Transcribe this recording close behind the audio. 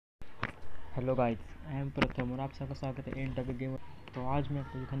Hello guys, I am प्रथम और आप सबका स्वागत है इन टॉपिक गेम। तो आज मैं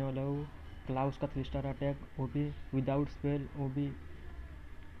आपको दिखाने वाला हूँ क्लाउस का 3 स्टार अटैक, वो भी विदाउट स्पेल, वो भी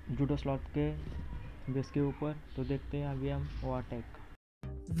जूडो स्लॉट के बेस के ऊपर। तो देखते हैं अभी हम वो attack.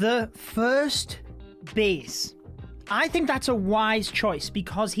 The first base. I think that's a wise choice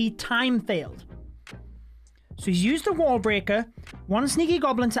because he time failed. So he's used the wall breaker, one sneaky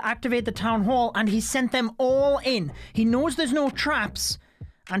goblin to activate the town hall, and he's sent them all in. He knows there's no traps,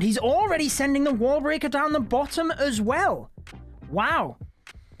 and he's already sending the wall breaker down the bottom as well. Wow.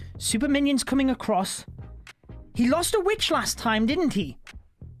 Super minions coming across. He lost a witch last time, didn't he?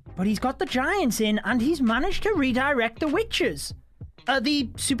 But he's got the giants in, and he's managed to redirect the witches. The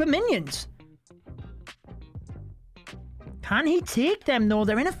super minions. Can he take them though?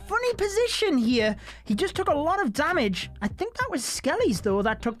 They're in a funny position here. He just took a lot of damage. I think that was skellies though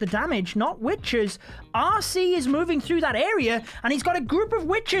that took the damage, not witches. RC is moving through that area and he's got a group of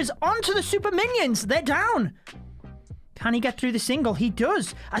witches onto the super minions. They're down. Can he get through the single? He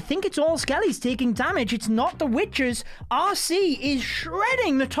does. I think it's all skellies taking damage. It's not the witches. RC is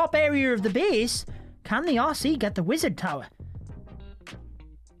shredding the top area of the base. Can the RC get the wizard tower?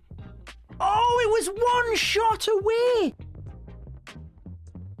 Oh, it was one shot away.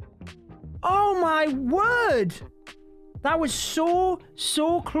 Oh my word! That was so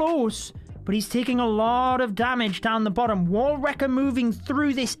close. But he's taking a lot of damage down the bottom. Wall Wrecker moving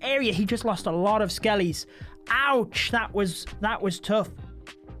through this area. He just lost a lot of skellies. Ouch! That was tough.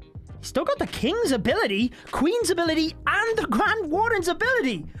 He's still got the King's ability, Queen's ability, and the Grand Warden's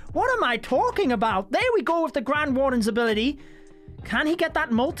ability. What am I talking about? There we go with the Grand Warden's ability. Can he get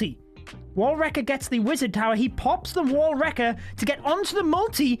that multi? Wall Wrecker gets the Wizard Tower. He pops the Wall Wrecker to get onto the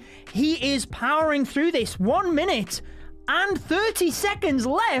multi. He is powering through this. 1 minute and 30 seconds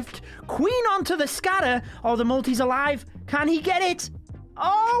left. Queen onto the scatter. Oh, the multi's alive. Can he get it?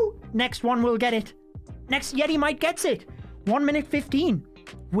 Oh, next one will get it. Next Yeti might gets it. 1 minute 15.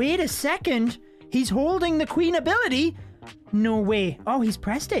 Wait a second. He's holding the Queen ability. No way. Oh, he's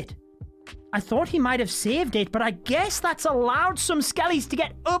pressed it. I thought he might have saved it, but I guess that's allowed some skellies to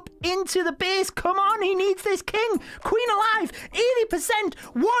get up into the base. Come on, he needs this king. Queen alive, 80%,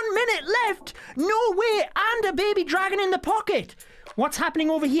 1 minute left. No way, and a baby dragon in the pocket. What's happening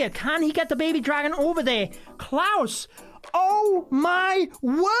over here? Can he get the baby dragon over there? Klaus, oh my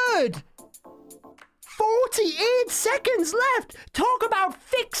word. 48 seconds left. Talk about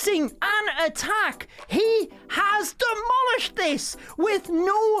fixing an attack. He has demolished this with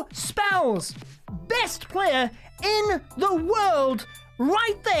no spells. Best player in the world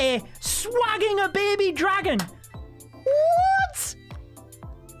right there, swagging a baby dragon. What?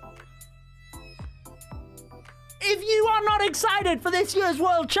 If you are not excited for this year's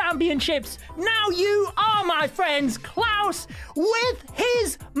World Championships, now you are, my friends. Klaus with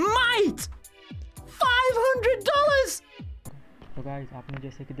his might. $500! तो guys, आपने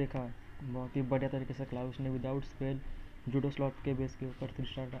जैसे कि देखा, बहुत ही बढ़िया तरीके से Klaus ने विदाउट स्पेल जूडो स्लॉट के बेस के ऊपर 3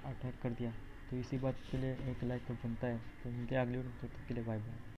 स्टार अटैक कर दिया। तो इसी बात के लिए एक लाइक तो बनता है। तो मिलते हैं अगली वीडियो में, तब तक के लिए बाय बाय।